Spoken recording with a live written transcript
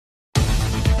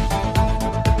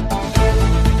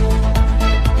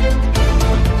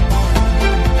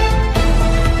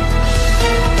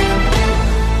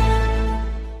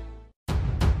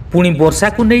पुणी वर्षा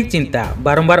को नहीं चिंता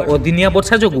बारंबार अदिनिया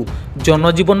वर्षा जोगु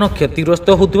जनजीवन क्षतिग्रस्त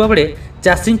होता बेले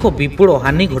चाषी विपुल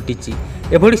हानि घटी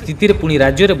एभली स्थिति में पुणी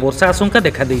राज्य में वर्षा आशंका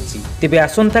देखा तेबे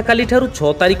आसंता काली ठारू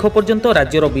 6 तारिख पर्यंत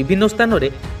राज्यर विभिन्न स्थान में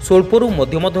स्वल्परू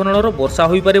मध्यम धरणर वर्षा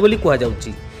हो पारे बोली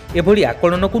कहुछि। एभली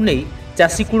आकलन को नहीं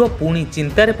चाषीकूल पुणी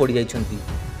चिंतार पड़ जाइछन्ति।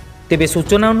 तेबे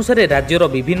सूचना अनुसार राज्यर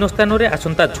विभिन्न स्थान में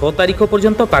आसंता 6 तारिख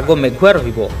पर्यंत पाग मेघुआ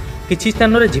रहिबो। किछि स्थान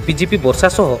में झिपिझिपि वर्षा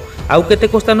सह आउ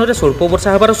केतेक स्थान में स्वल्प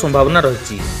वर्षा होबार संभावना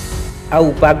रही।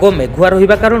 आउ पाग मेघुआ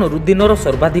रहिबा कारण दिनर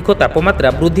सर्वाधिक तापमात्रा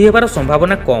वृद्धि हेबार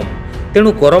संभावना कम,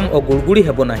 तेणु गरम और गुड़गुड़ी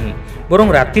हेबो नाही,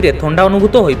 बरं राति रे ठंडा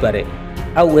अनुभूत होई पारे।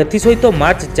 आउ एथि सहित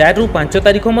मार्च 4 रु 5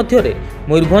 तारिख मध्य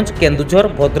मयूरभंज, केन्दुझर,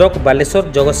 भद्रक,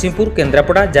 बालेश्वर, जगतसिंहपुर,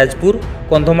 केन्द्रापड़ा, जाजपुर,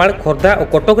 कंधमाल, खोर्धा और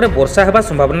कटक रे वर्षा हेबा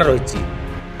संभावना रही।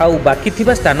 आउ बाकी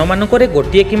थिबा स्थान मानकरे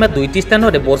गोटिए किंबा दुईटी स्थान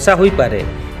में वर्षा होई पारे।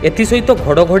 एथि सहित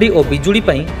घड़घड़ी और बिजुली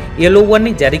पाई येलो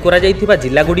वार्निंग जारी करा जायथिबा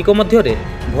जिल्लागुड़िक मध्यरे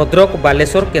भद्रक,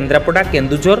 बालेश्वर, केन्द्रापड़ा,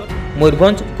 केन्दुझर,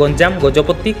 मयूरभंज, गंजाम,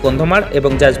 गजपति, कंधमाल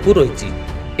और जाजपुर रही।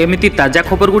 एमिति ताजा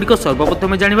खबर गुड़िक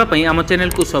सर्वप्रथम जानिबा पई आम चैनल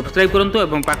को सब्सक्राइब करंतु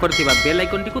और पाखरे थिबा बेल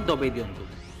आइकन टी को दबाई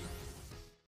दियंतु।